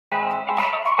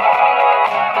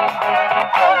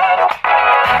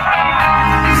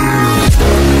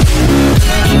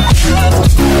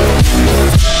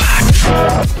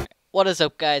What is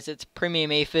up, guys? It's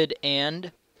Premium Aphid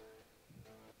and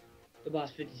The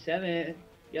Boss 57.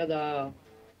 Yada.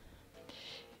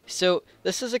 so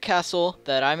this is a castle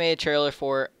that I made a trailer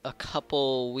for a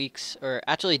couple weeks, or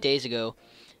actually days ago,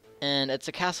 and it's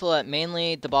a castle that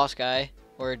mainly the boss guy,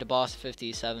 or the boss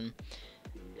 57,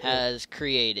 has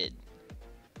created.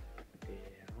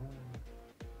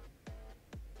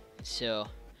 So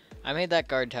I made that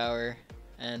guard tower,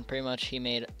 and pretty much he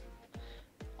made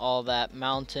all that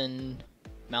mountaininess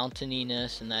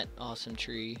and that awesome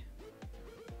tree.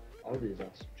 All these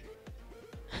awesome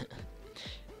trees.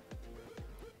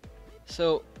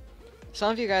 So,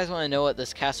 some of you guys want to know what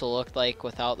this castle looked like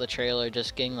without the trailer,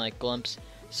 just getting like glimpse.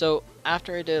 So,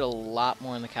 after I did a lot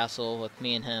more in the castle with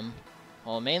me and him,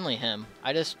 well, mainly him,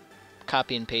 I just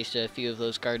copy and pasted a few of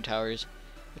those guard towers,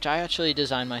 which I actually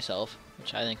designed myself,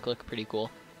 which I think look pretty cool.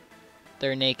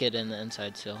 They're naked in the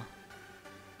inside still.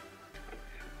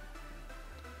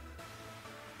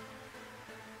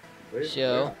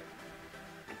 So,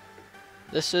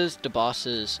 this is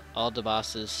all the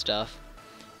boss's stuff.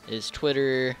 His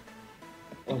Twitter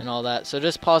and all that. So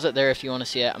just pause it there if you want to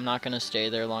see it. I'm not going to stay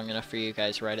there long enough for you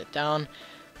guys to write it down.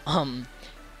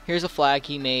 Here's a flag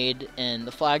he made, and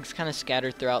the flag's kind of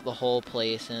scattered throughout the whole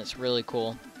place, and it's really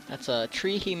cool. That's a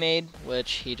tree he made,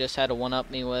 which he just had to one-up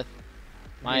me with.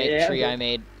 My tree I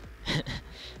made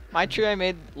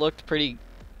looked pretty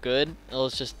good. It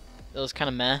was kind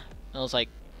of meh. It was like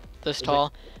this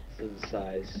tall. This is the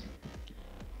size.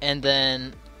 And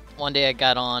then one day I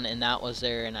got on and that was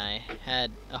there and I had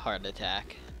a heart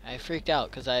attack. I freaked out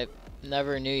because I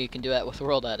never knew you can do that with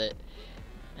World Edit.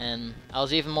 And I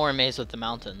was even more amazed with the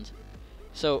mountains.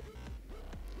 So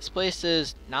this place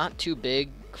is not too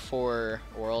big for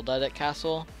World Edit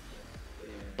Castle,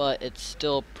 but it's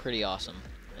still pretty awesome.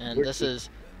 And this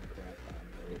is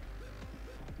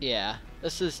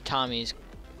Tommy's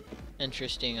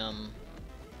interesting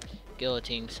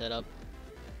guillotine setup.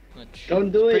 Which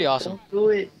don't do it. Pretty awesome. Don't do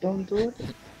it. Don't do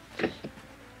it.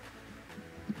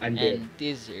 I'm dead. And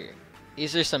these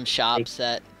are some shops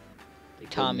that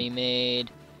Tommy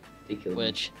made.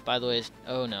 Which, by the way, is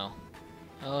oh no,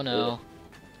 Uh.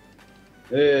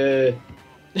 dude,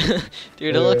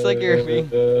 it looks like you're being.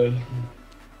 Oh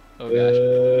gosh.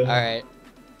 All right,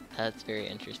 that's very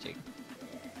interesting.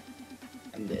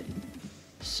 I'm dead.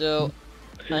 So,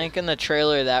 I think in the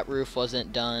trailer that roof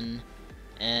wasn't done.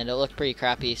 And it looked pretty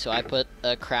crappy, so I put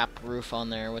a crap roof on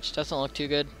there, which doesn't look too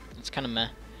good. It's kind of meh.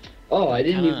 Oh, I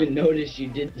didn't even notice you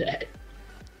did that.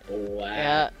 Wow.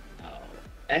 Yeah.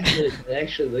 Actually, it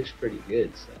actually looks pretty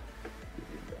good. So.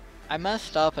 I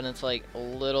messed up, and it's like a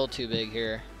little too big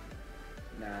here.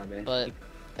 Nah, man. But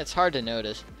it's hard to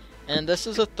notice. And this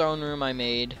is a throne room I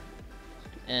made,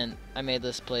 and I made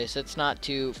this place. It's not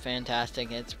too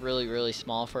fantastic. It's really, really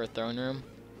small for a throne room.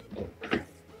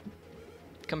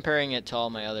 Comparing it to all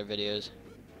my other videos,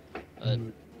 but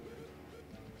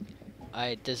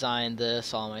I designed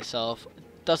this all myself.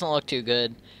 Doesn't look too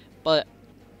good, but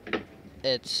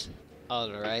it's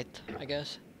alright, I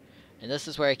guess. And this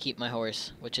is where I keep my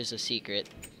horse, which is a secret.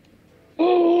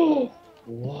 Oh,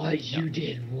 what? You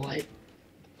did what?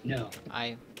 No.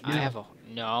 I have a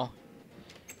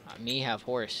me have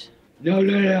horse.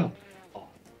 No.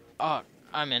 Oh,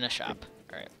 I'm in a shop.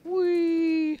 All right.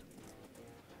 Whee.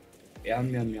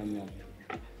 Yum.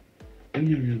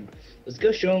 Let's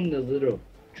go show them the little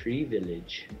tree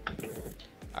village.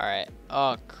 Alright.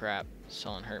 Oh crap.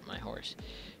 Someone hurt my horse.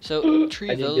 So,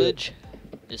 tree village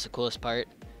is the coolest part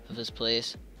of this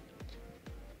place,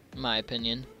 in my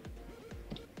opinion.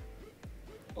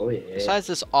 Oh yeah. Besides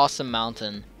this awesome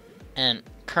mountain, and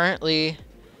currently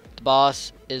the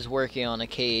boss is working on a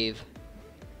cave.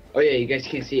 Oh yeah, you guys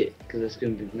can't see it because that's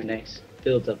gonna be my next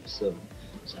build episode,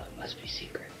 so it must be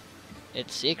secret.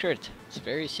 It's secret. It's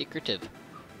very secretive.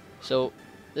 So,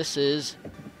 this is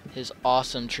his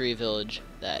awesome tree village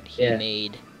that he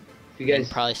made. You guys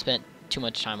probably spent too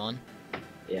much time on.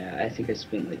 Yeah, I think I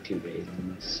spent like 2 days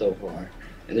on this so far,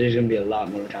 and there's gonna be a lot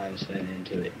more time spent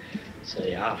into it. So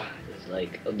yeah, there's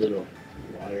like a little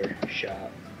water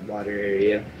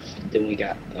area. Then we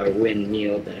got our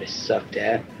windmill that I sucked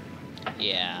at.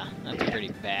 Yeah, that's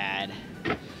pretty bad.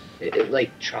 It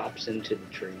like chops into the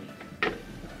tree.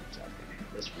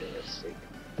 That's realistic.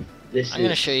 I'm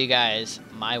gonna show you guys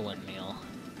my windmill.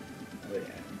 Oh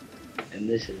yeah. And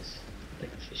this is like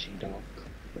a fishing dock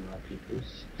for my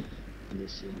peoples. And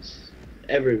this is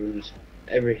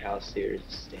every house here is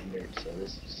standard, so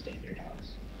this is a standard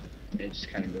house. And it just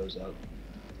kinda goes up.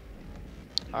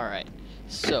 Alright.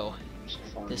 So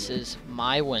this is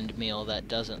my windmill that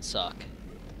doesn't suck.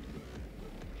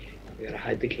 We gotta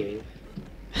hide the cave.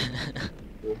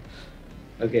 Cool.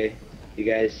 Okay, You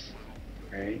guys,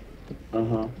 right?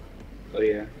 Uh-huh. Oh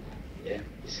yeah. Yeah.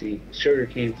 You see,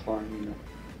 sugarcane farm, you know.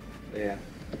 Yeah.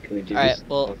 Can we do Alright, this?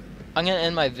 well, I'm going to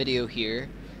end my video here.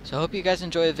 So I hope you guys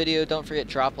enjoy the video. Don't forget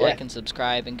to drop a like and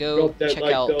subscribe, and go Drop that check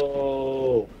like out...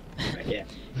 though. Right, yeah.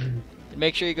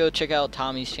 Make sure you go check out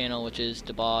Tommy's channel, which is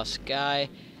The Boss Guy,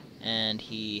 and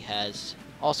he has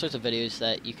all sorts of videos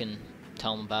that you can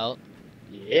tell him about.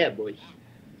 Yeah, boy.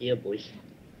 Yeah, boy.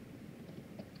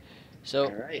 So,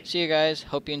 All right. see you guys.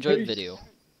 Hope you enjoyed the video.